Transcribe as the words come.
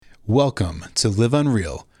Welcome to Live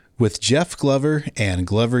Unreal with Jeff Glover and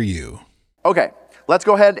Glover U. Okay, let's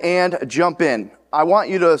go ahead and jump in. I want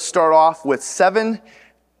you to start off with 7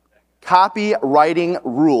 copywriting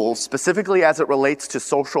rules, specifically as it relates to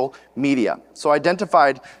social media. So I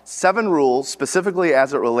identified 7 rules specifically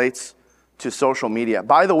as it relates to social media.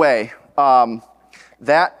 By the way,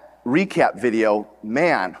 that recap video,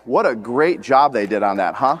 man, what a great job they did on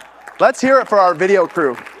that, huh? Let's hear it for our video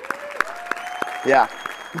crew. Yeah.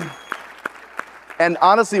 And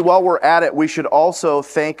honestly, while we're at it, we should also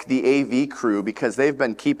thank the AV crew because they've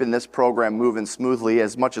been keeping this program moving smoothly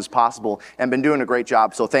as much as possible and been doing a great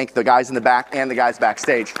job. So thank the guys in the back and the guys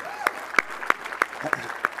backstage.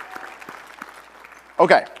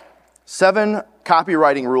 Okay, 7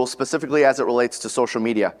 copywriting rules specifically as it relates to social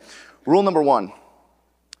media. Rule number 1,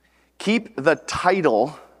 keep the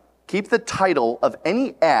title of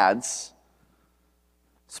any ads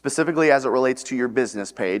specifically as it relates to your business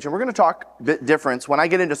page. And we're going to talk difference. When I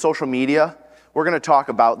get into social media, we're going to talk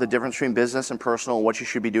about the difference between business and personal and what you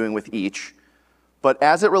should be doing with each. But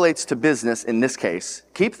as it relates to business, in this case,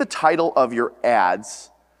 keep the title of your ads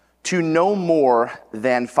to no more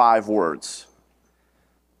than 5 words.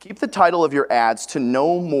 Keep the title of your ads to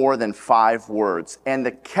no more than 5 words. And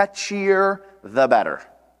the catchier, the better.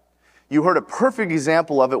 You heard a perfect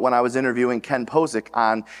example of it when I was interviewing Ken Posick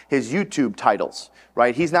on his YouTube titles,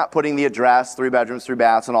 right? He's not putting the address, 3 bedrooms, 3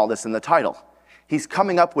 baths, and all this in the title. He's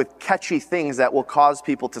coming up with catchy things that will cause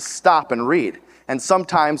people to stop and read. And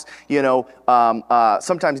sometimes,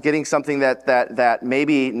 sometimes getting something that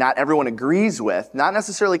maybe not everyone agrees with, not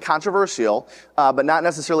necessarily controversial, but not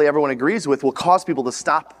necessarily everyone agrees with, will cause people to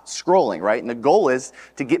stop scrolling, right? And the goal is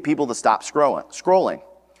to get people to stop scrolling.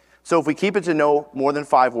 So if we keep it to no more than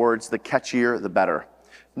 5 words, the catchier, the better.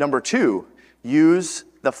 Number 2, use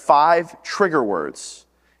the 5 trigger words.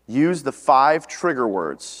 Use the 5 trigger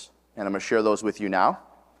words. And I'm going to share those with you now.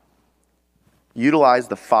 Utilize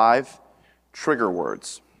the 5 trigger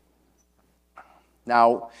words.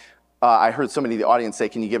 Now, I heard somebody in the audience say,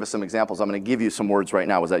 can you give us some examples? I'm going to give you some words right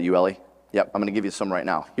now. Was that you, Ellie? Yep, I'm going to give you some right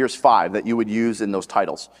now. Here's 5 that you would use in those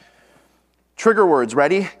titles. Trigger words,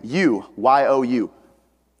 ready? You, Y-O-U.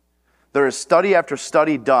 There is study after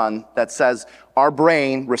study done that says our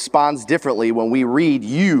brain responds differently when we read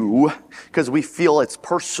you because we feel it's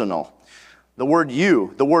personal. The word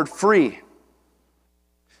you, the word free,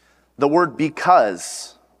 the word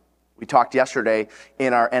because. We talked yesterday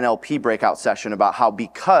in our NLP breakout session about how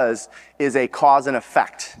because is a cause and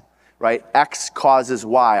effect, right? X causes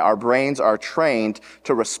Y. Our brains are trained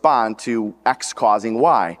to respond to X causing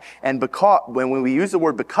Y. And because, when we use the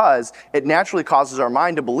word because, it naturally causes our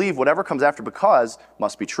mind to believe whatever comes after because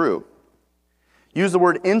must be true. Use the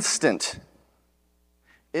word instant.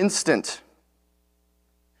 Instant.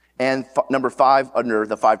 And number 5 under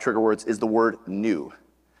the 5 trigger words is the word new.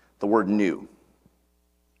 The word new.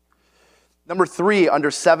 Number 3,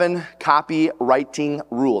 under 7 copywriting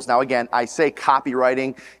rules. Now again, I say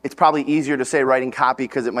copywriting. It's probably easier to say writing copy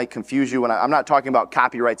because it might confuse you. I'm not talking about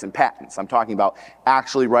copyrights and patents. I'm talking about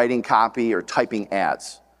actually writing copy or typing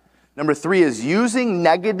ads. Number 3 is using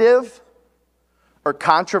negative or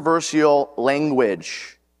controversial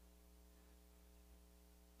language.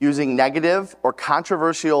 Using negative or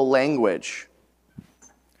controversial language.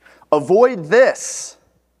 Avoid this.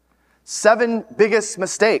 7 biggest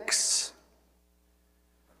mistakes.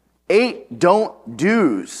 8 don't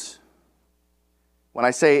do's. When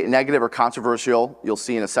I say negative or controversial, you'll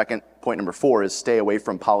see in a second, point number 4 is stay away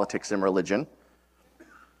from politics and religion.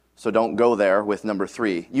 So don't go there with number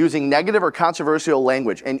 3. Using negative or controversial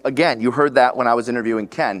language. And again, you heard that when I was interviewing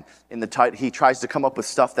Ken. He tries to come up with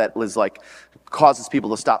stuff that was like, causes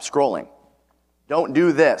people to stop scrolling. Don't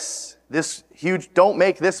do this. Don't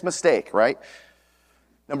make this mistake, right?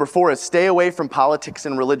 Number 4 is stay away from politics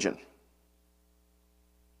and religion.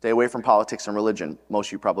 Stay away from politics and religion. Most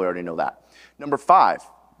of you probably already know that. Number 5,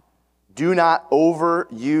 do not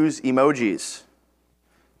overuse emojis.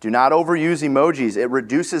 Do not overuse emojis. It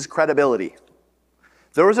reduces credibility.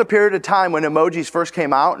 There was a period of time when emojis first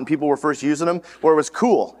came out and people were first using them where it was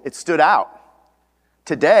cool. It stood out.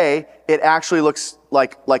 Today, it actually looks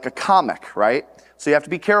like a comic, right? So you have to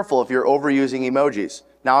be careful if you're overusing emojis.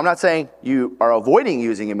 Now, I'm not saying you are avoiding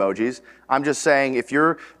using emojis. I'm just saying if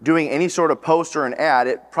you're doing any sort of post or an ad,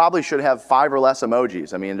 it probably should have 5 or less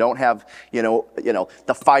emojis. I mean, don't have,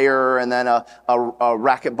 the fire and then a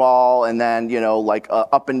racquetball and then, like a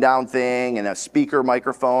up and down thing and a speaker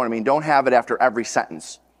microphone. I mean, don't have it after every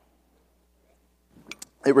sentence.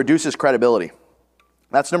 It reduces credibility.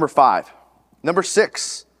 That's number 5. Number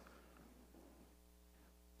 6,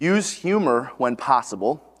 use humor when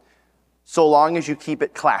possible. so long as you keep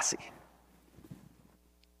it classy.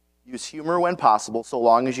 Use humor when possible, so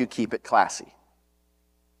long as you keep it classy.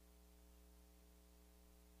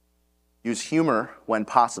 Use humor when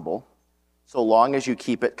possible, so long as you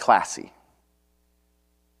keep it classy.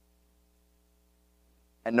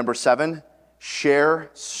 And number 7,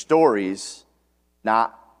 share stories,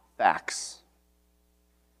 not facts.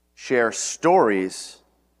 Share stories,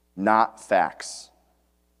 not facts.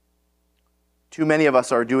 Too many of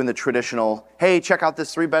us are doing the traditional, hey, check out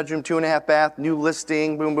this 3-bedroom, 2.5 bath, new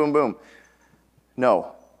listing, boom, boom, boom.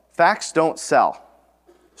 No, facts don't sell.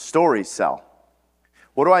 Stories sell.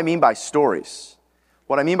 What do I mean by stories?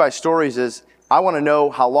 What I mean by stories is I want to know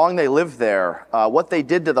how long they lived there, what they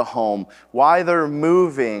did to the home, why they're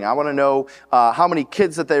moving. I want to know how many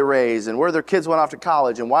kids that they raised and where their kids went off to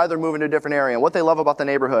college and why they're moving to a different area and what they love about the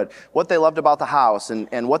neighborhood, what they loved about the house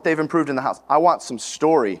and what they've improved in the house. I want some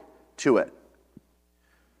story to it.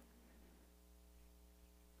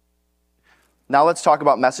 Now let's talk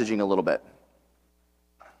about messaging a little bit.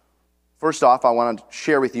 First off, I want to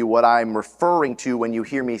share with you what I'm referring to when you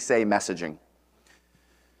hear me say messaging.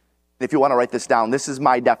 If you want to write this down, this is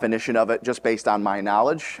my definition of it just based on my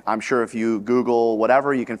knowledge. I'm sure if you Google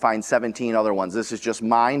whatever, you can find 17 other ones. This is just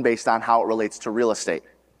mine based on how it relates to real estate.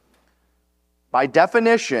 By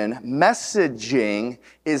definition, messaging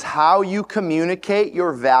is how you communicate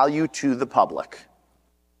your value to the public.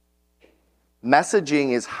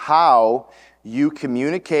 Messaging is how you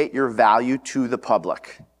communicate your value to the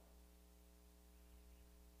public. ...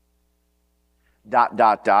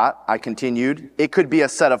 I continued. It could be a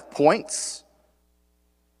set of points.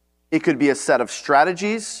 It could be a set of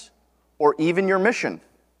strategies, or even your mission.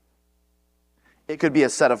 It could be a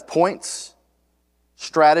set of points,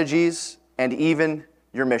 strategies, and even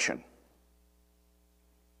your mission.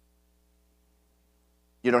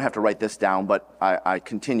 You don't have to write this down, but I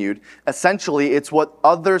continued. Essentially, it's what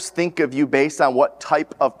others think of you based on what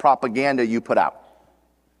type of propaganda you put out.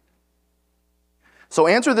 So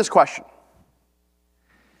answer this question.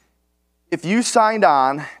 If you signed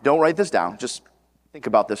on, don't write this down, just think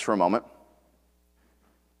about this for a moment.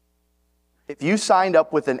 If you signed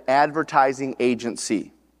up with an advertising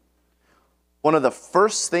agency, one of the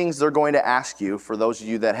first things they're going to ask you, for those of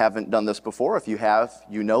you that haven't done this before, if you have,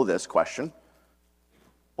 you know this question.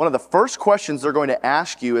 One of the first questions they're going to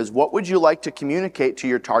ask you is, what would you like to communicate to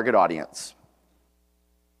your target audience?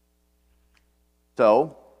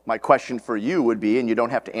 So, my question for you would be, and you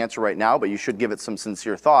don't have to answer right now, but you should give it some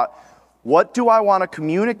sincere thought, what do I want to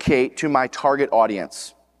communicate to my target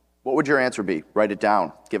audience? What would your answer be? Write it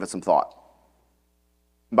down. Give it some thought.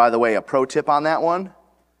 By the way, a pro tip on that one,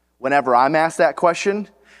 whenever I'm asked that question,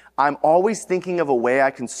 I'm always thinking of a way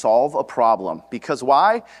I can solve a problem. Because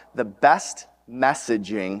why? The best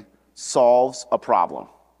messaging solves a problem.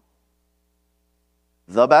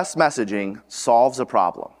 The best messaging solves a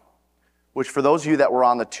problem. Which for those of you that were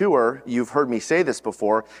on the tour, you've heard me say this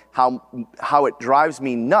before, how it drives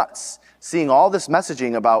me nuts seeing all this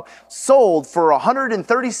messaging about sold for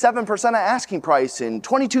 137% of asking price in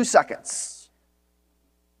 22 seconds.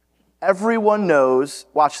 Everyone knows,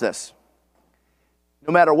 watch this,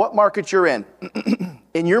 no matter what market you're in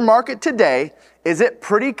your market today, is it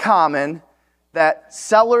pretty common that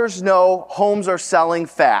sellers know homes are selling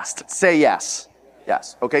fast? Say yes.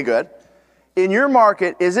 Yes. Okay, good. In your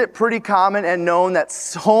market, is it pretty common and known that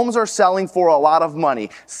homes are selling for a lot of money?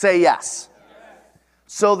 Say yes.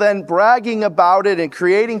 So then bragging about it and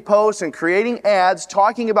creating posts and creating ads,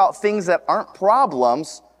 talking about things that aren't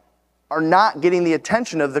problems, are not getting the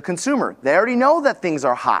attention of the consumer. They already know that things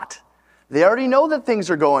are hot. They already know that things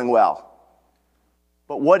are going well.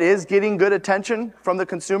 But what is getting good attention from the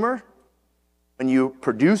consumer? When you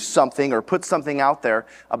produce something or put something out there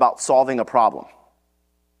about solving a problem.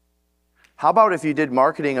 How about if you did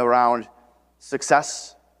marketing around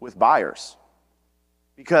success with buyers?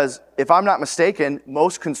 Because if I'm not mistaken,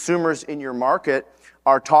 most consumers in your market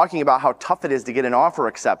are talking about how tough it is to get an offer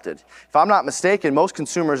accepted. If I'm not mistaken, most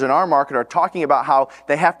consumers in our market are talking about how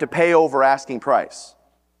they have to pay over asking price.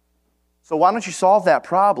 So why don't you solve that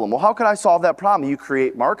problem? Well, how could I solve that problem? You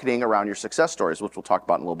create marketing around your success stories, which we'll talk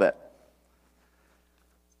about in a little bit.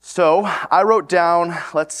 So I wrote down,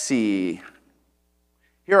 let's see,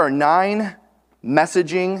 here are 9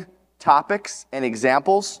 messaging topics and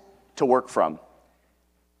examples to work from.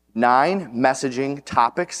 9 messaging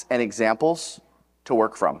topics and examples to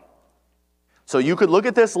work from. So you could look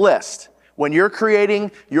at this list. When you're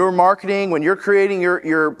creating your marketing, when you're creating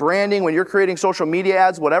your branding, when you're creating social media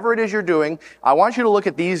ads, whatever it is you're doing, I want you to look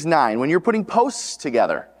at these 9. When you're putting posts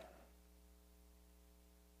together.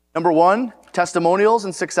 Number 1, testimonials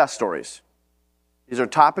and success stories. These are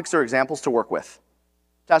topics or examples to work with.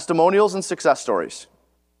 Testimonials and success stories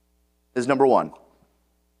is number 1.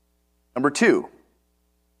 Number 2,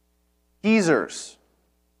 teasers.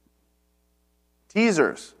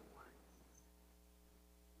 Teasers.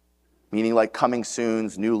 Meaning like coming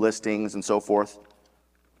soons, new listings, and so forth.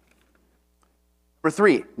 Number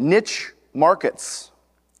 3, niche markets.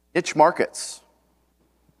 Niche markets.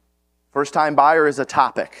 First-time buyer is a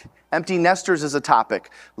topic. Empty nesters is a topic.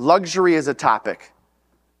 Luxury is a topic.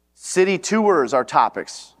 City tours are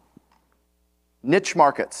topics. Niche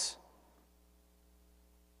markets.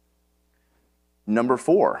 Number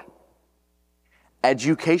 4,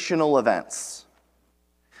 educational events.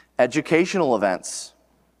 Educational events.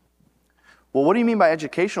 Well, what do you mean by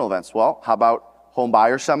educational events? Well, how about home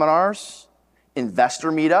buyer seminars,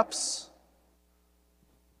 investor meetups?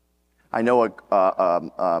 I know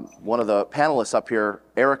one of the panelists up here,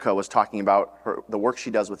 Erica, was talking about the work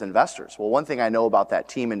she does with investors. Well, one thing I know about that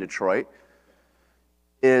team in Detroit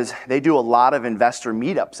is they do a lot of investor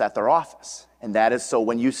meetups at their office. And that is so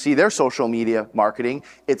when you see their social media marketing,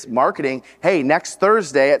 it's marketing, hey, next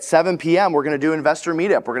Thursday at 7 p.m., we're going to do investor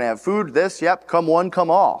meetup. We're going to have food, this, yep, come one,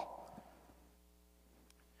 come all.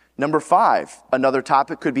 Number 5, another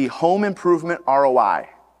topic could be home improvement ROI.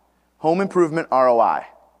 Home improvement ROI.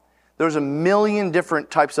 There's a million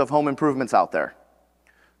different types of home improvements out there.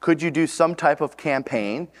 Could you do some type of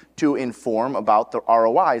campaign to inform about the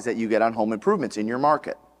ROIs that you get on home improvements in your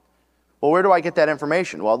market? Well, where do I get that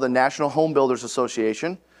information? Well, the National Home Builders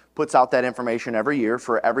Association puts out that information every year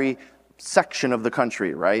for every section of the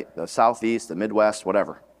country, right? The Southeast, the Midwest,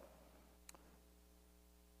 whatever.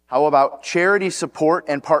 How about charity support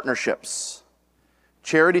and partnerships?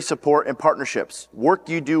 Charity support and partnerships. Work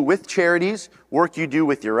you do with charities, work you do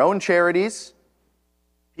with your own charities.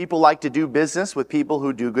 People like to do business with people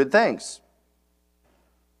who do good things.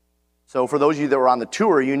 So for those of you that were on the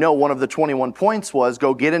tour, you know one of the 21 points was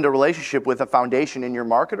go get into a relationship with a foundation in your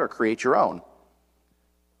market or create your own.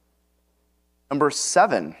 Number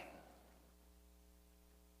 7,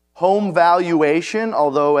 home valuation,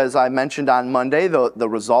 although as I mentioned on Monday, the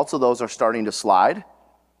results of those are starting to slide.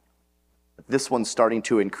 This one's starting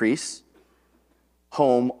to increase.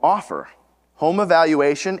 Home offer. Home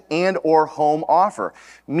evaluation and or home offer.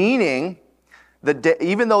 Meaning,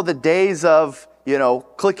 even though the days of,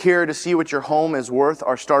 click here to see what your home is worth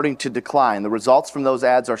are starting to decline. The results from those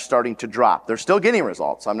ads are starting to drop. They're still getting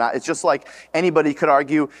results. It's just like anybody could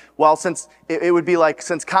argue, well, since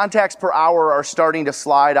contacts per hour are starting to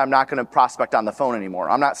slide, I'm not going to prospect on the phone anymore.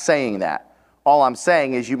 I'm not saying that. All I'm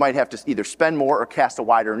saying is you might have to either spend more or cast a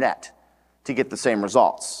wider net to get the same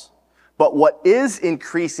results. But what is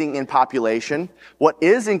increasing in population, what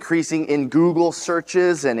is increasing in Google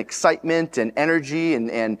searches and excitement and energy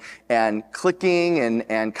and clicking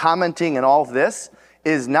and commenting and all of this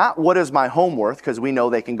is not what is my home worth, because we know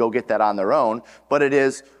they can go get that on their own, but it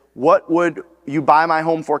is what would you buy my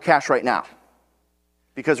home for cash right now?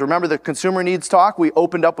 Because remember the consumer needs talk we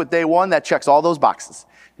opened up with day 1, that checks all those boxes.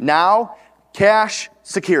 Now, cash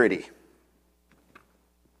security.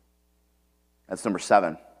 That's number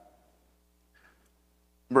 7.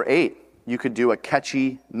 Number 8, you could do a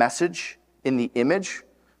catchy message in the image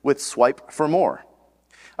with swipe for more.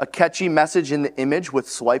 A catchy message in the image with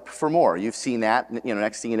swipe for more. You've seen that,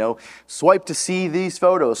 next thing you know, swipe to see these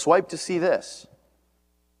photos, swipe to see this.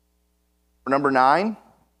 Number 9,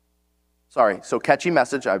 so catchy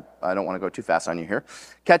message, I don't want to go too fast on you here.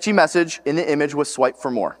 Catchy message in the image with swipe for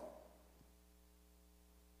more.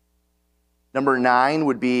 Number 9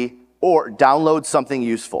 would be, or download something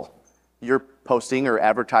useful. You're posting or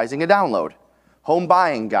advertising a download. Home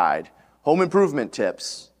buying guide, home improvement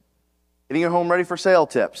tips, getting your home ready for sale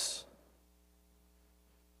tips.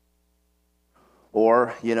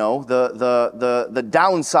 Or, the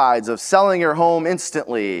downsides of selling your home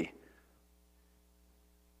instantly.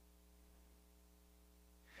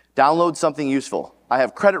 Download something useful. I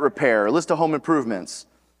have credit repair, a list of home improvements.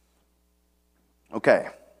 Okay.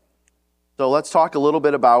 So let's talk a little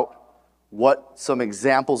bit about what some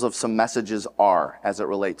examples of some messages are as it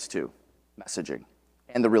relates to messaging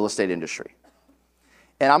and the real estate industry.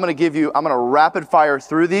 And I'm going to rapid fire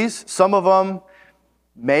through these. Some of them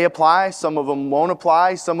may apply, some of them won't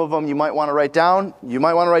apply, some of them you might want to write down. You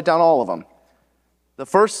might want to write down all of them. The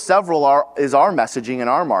first several is our messaging in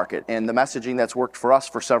our market and the messaging that's worked for us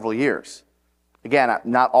for several years. Again,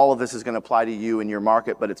 not all of this is going to apply to you in your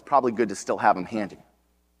market, but it's probably good to still have them handy.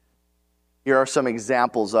 Here are some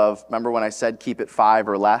examples of, remember when I said keep it 5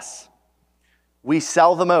 or less? We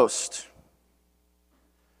sell the most.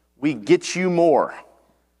 We get you more.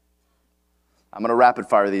 I'm going to rapid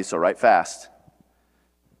fire these, so write fast.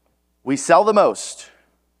 We sell the most.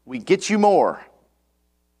 We get you more.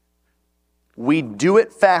 We do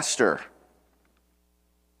it faster.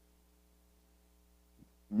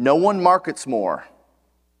 No one markets more.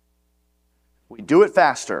 We do it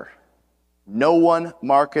faster. No one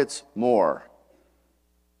markets more.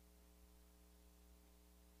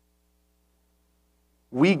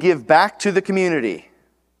 We give back to the community.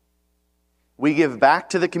 We give back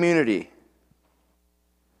to the community.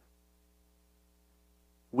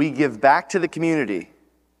 We give back to the community.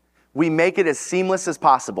 We make it as seamless as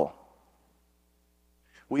possible.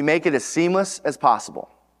 We make it as seamless as possible.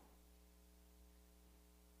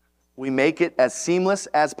 We make it as seamless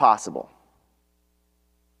as possible.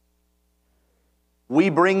 We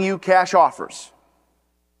bring you cash offers.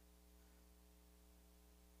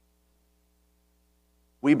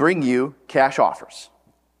 We bring you cash offers.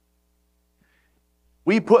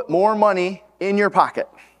 We put more money in your pocket.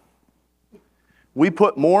 We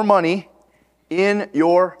put more money in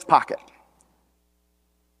your pocket.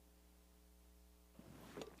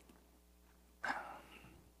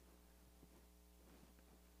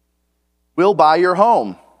 We'll buy your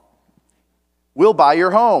home. We'll buy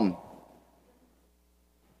your home.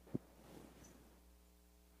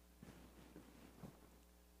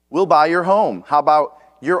 We'll buy your home. How about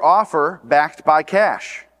your offer backed by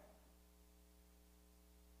cash?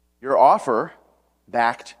 Your offer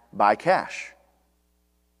backed by cash.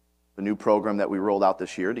 The new program that we rolled out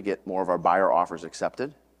this year to get more of our buyer offers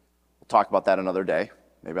accepted. We'll talk about that another day,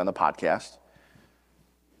 maybe on the podcast.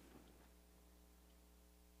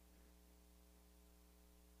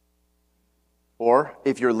 Or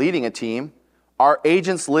if you're leading a team, our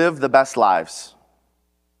agents live the best lives.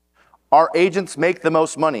 Our agents make the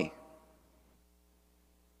most money.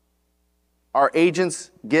 Our agents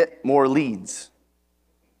get more leads.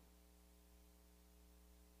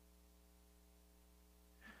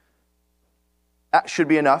 That should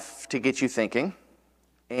be enough to get you thinking.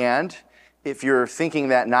 And if you're thinking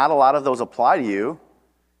that not a lot of those apply to you,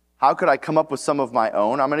 how could I come up with some of my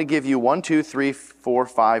own? I'm going to give you 1, 2, 3, 4,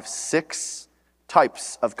 5, 6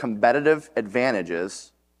 types of competitive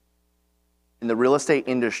advantages in the real estate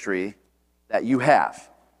industry that you have.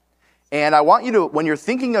 And I want you to, when you're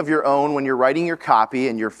thinking of your own, when you're writing your copy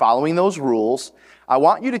and you're following those rules, I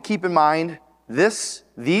want you to keep in mind these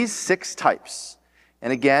 6 types.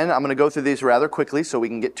 And again, I'm going to go through these rather quickly so we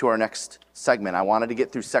can get to our next segment. I wanted to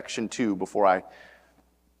get through section 2 before I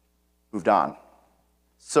moved on.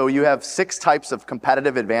 So you have 6 types of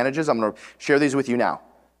competitive advantages. I'm going to share these with you now.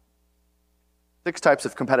 6 types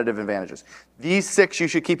of competitive advantages. These 6 you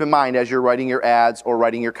should keep in mind as you're writing your ads or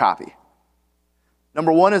writing your copy.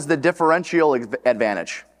 Number 1 is the differential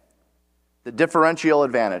advantage. The differential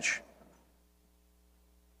advantage,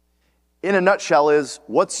 in a nutshell, is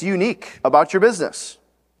what's unique about your business.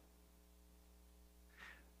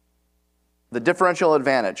 The differential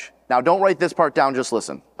advantage. Now, don't write this part down, just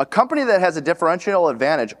listen. A company that has a differential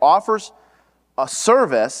advantage offers a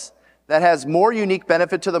service that has more unique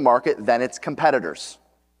benefit to the market than its competitors.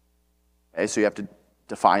 Okay, so you have to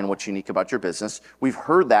define what's unique about your business. We've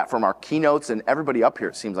heard that from our keynotes and everybody up here,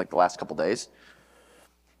 it seems like the last couple days.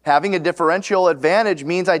 Having a differential advantage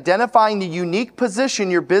means identifying the unique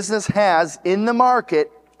position your business has in the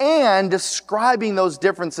market and describing those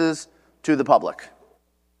differences to the public.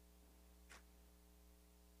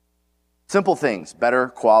 Simple things, better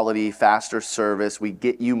quality, faster service, we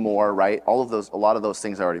get you more, right? All of those, a lot of those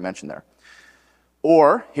things I already mentioned there.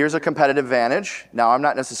 Or, here's a competitive advantage. Now, I'm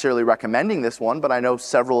not necessarily recommending this one, but I know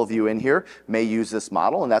several of you in here may use this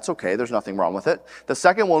model, and that's okay. There's nothing wrong with it. The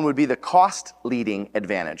second one would be the cost-leading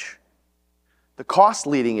advantage. The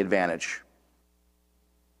cost-leading advantage.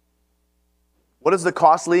 What is the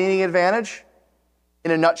cost-leading advantage?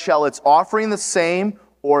 In a nutshell, it's offering the same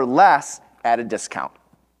or less at a discount.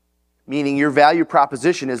 Meaning your value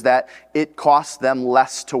proposition is that it costs them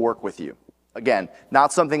less to work with you. Again,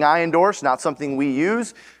 not something I endorse, not something we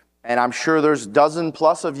use, and I'm sure there's dozen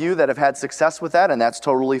plus of you that have had success with that, and that's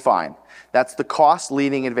totally fine. That's the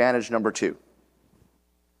cost-leading advantage number 2.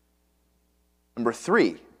 Number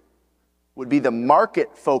 3 would be the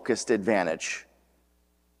market-focused advantage.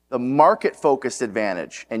 The market-focused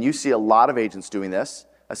advantage, and you see a lot of agents doing this,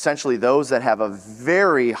 essentially those that have a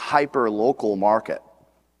very hyper-local market.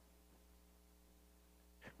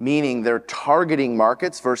 Meaning they're targeting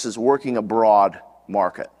markets versus working a broad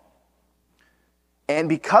market. And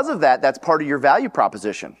because of that, that's part of your value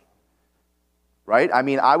proposition, right? I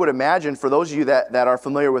mean, I would imagine for those of you that are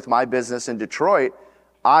familiar with my business in Detroit,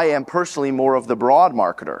 I am personally more of the broad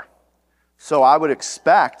marketer. So I would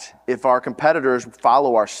expect if our competitors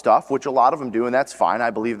follow our stuff, which a lot of them do, and that's fine. I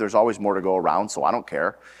believe there's always more to go around, so I don't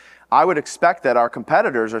care. I would expect that our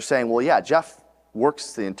competitors are saying, well, yeah, Jeff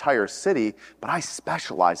works the entire city, but I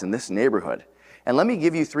specialize in this neighborhood. And let me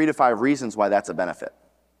give you 3 to 5 reasons why that's a benefit.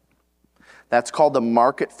 That's called the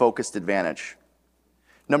market-focused advantage.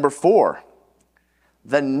 Number 4,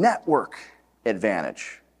 the network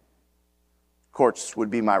advantage. Of course, would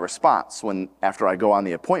be my response when after I go on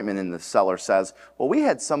the appointment and the seller says, well, we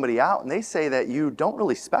had somebody out and they say that you don't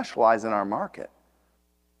really specialize in our market.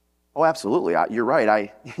 Oh, absolutely. You're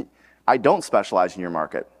right. I don't specialize in your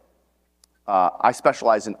market. I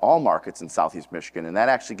specialize in all markets in Southeast Michigan, and that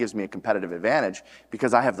actually gives me a competitive advantage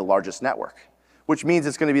because I have the largest network, which means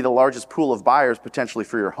it's going to be the largest pool of buyers potentially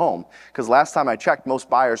for your home. Because last time I checked, most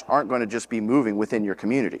buyers aren't going to just be moving within your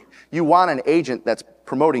community. You want an agent that's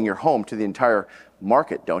promoting your home to the entire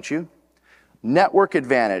market, don't you? Network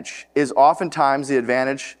advantage is oftentimes the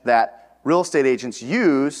advantage that real estate agents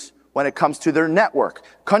use when it comes to their network,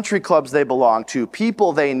 country clubs they belong to,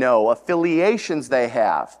 people they know, affiliations they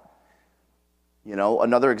have. You know,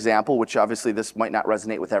 another example, which obviously this might not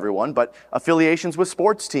resonate with everyone, but affiliations with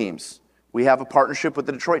sports teams. We have a partnership with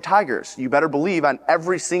the Detroit Tigers. You better believe on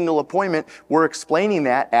every single appointment, we're explaining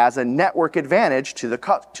that as a network advantage to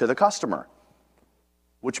the customer,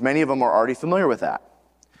 which many of them are already familiar with that.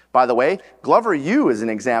 By the way, Glover U is an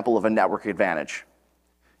example of a network advantage.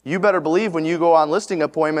 You better believe when you go on listing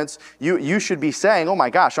appointments, you should be saying, oh my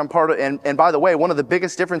gosh, I'm part of, and by the way, one of the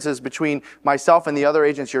biggest differences between myself and the other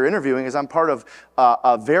agents you're interviewing is I'm part of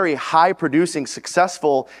a very high producing,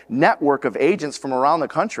 successful network of agents from around the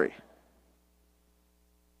country.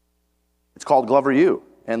 It's called Glover U.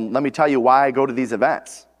 And let me tell you why I go to these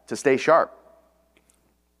events, to stay sharp.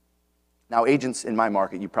 Now, agents in my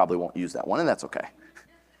market, you probably won't use that one, and that's okay.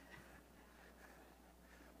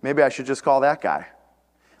 Maybe I should just call that guy.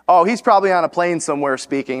 Oh, he's probably on a plane somewhere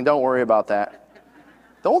speaking. Don't worry about that.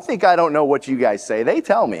 Don't think I don't know what you guys say. They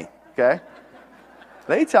tell me, okay?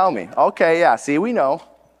 They tell me. Okay, yeah, see, we know.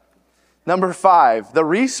 Number 5, the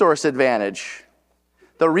resource advantage.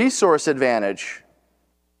 The resource advantage.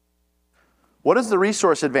 What is the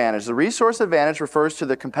resource advantage? The resource advantage refers to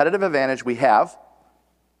the competitive advantage we have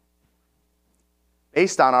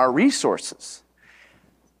based on our resources.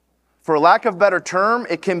 For lack of a better term,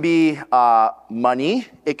 it can be money,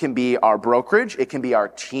 it can be our brokerage, it can be our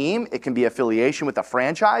team, it can be affiliation with a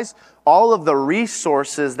franchise. All of the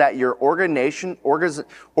resources that your organization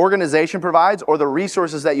provides, or the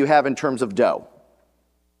resources that you have in terms of dough,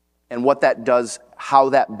 and what that does, how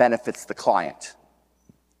that benefits the client.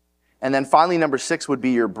 And then finally, number 6 would be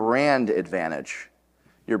your brand advantage.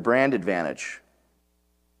 Your brand advantage.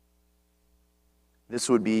 This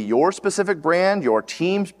would be your specific brand, your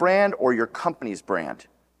team's brand, or your company's brand.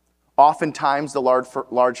 Oftentimes, the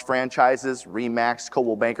large franchises, RE/MAX,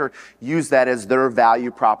 Coldwell Banker, use that as their value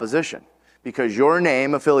proposition because your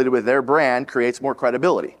name affiliated with their brand creates more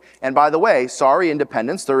credibility. And by the way, sorry,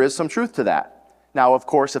 independents, there is some truth to that. Now, of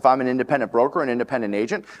course, if I'm an independent broker, an independent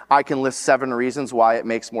agent, I can list 7 reasons why it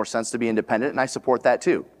makes more sense to be independent, and I support that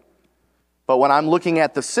too. But when I'm looking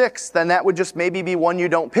at the 6, then that would just maybe be one you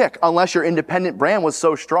don't pick, unless your independent brand was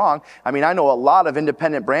so strong. I mean, I know a lot of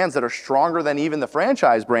independent brands that are stronger than even the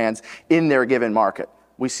franchise brands in their given market.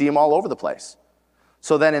 We see them all over the place.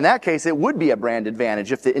 So then in that case, it would be a brand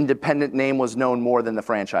advantage if the independent name was known more than the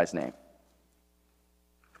franchise name.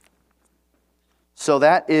 So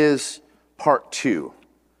that is part 2,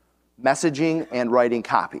 messaging and writing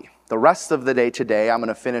copy. The rest of the day today, I'm going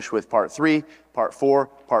to finish with part 3, part 4,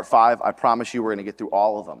 part 5. I promise you we're going to get through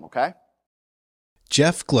all of them, okay?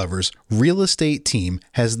 Jeff Glover's real estate team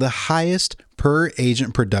has the highest per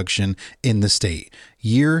agent production in the state,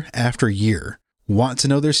 year after year. Want to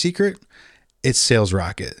know their secret? It's Sales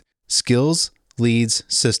Rocket. Skills, leads,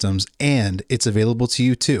 systems, and it's available to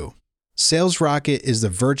you too. Sales Rocket is the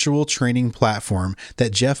virtual training platform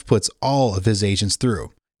that Jeff puts all of his agents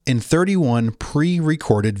through. In 31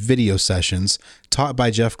 pre-recorded video sessions taught by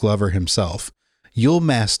Jeff Glover himself, you'll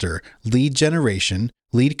master lead generation,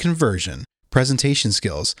 lead conversion, presentation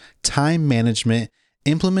skills, time management,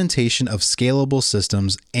 implementation of scalable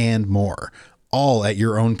systems, and more, all at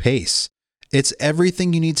your own pace. It's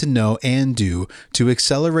everything you need to know and do to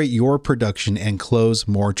accelerate your production and close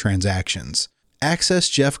more transactions. Access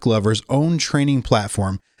Jeff Glover's own training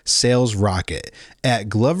platform, Sales Rocket, at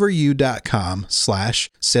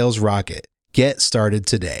gloveru.com/salesrocket. Get started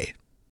today.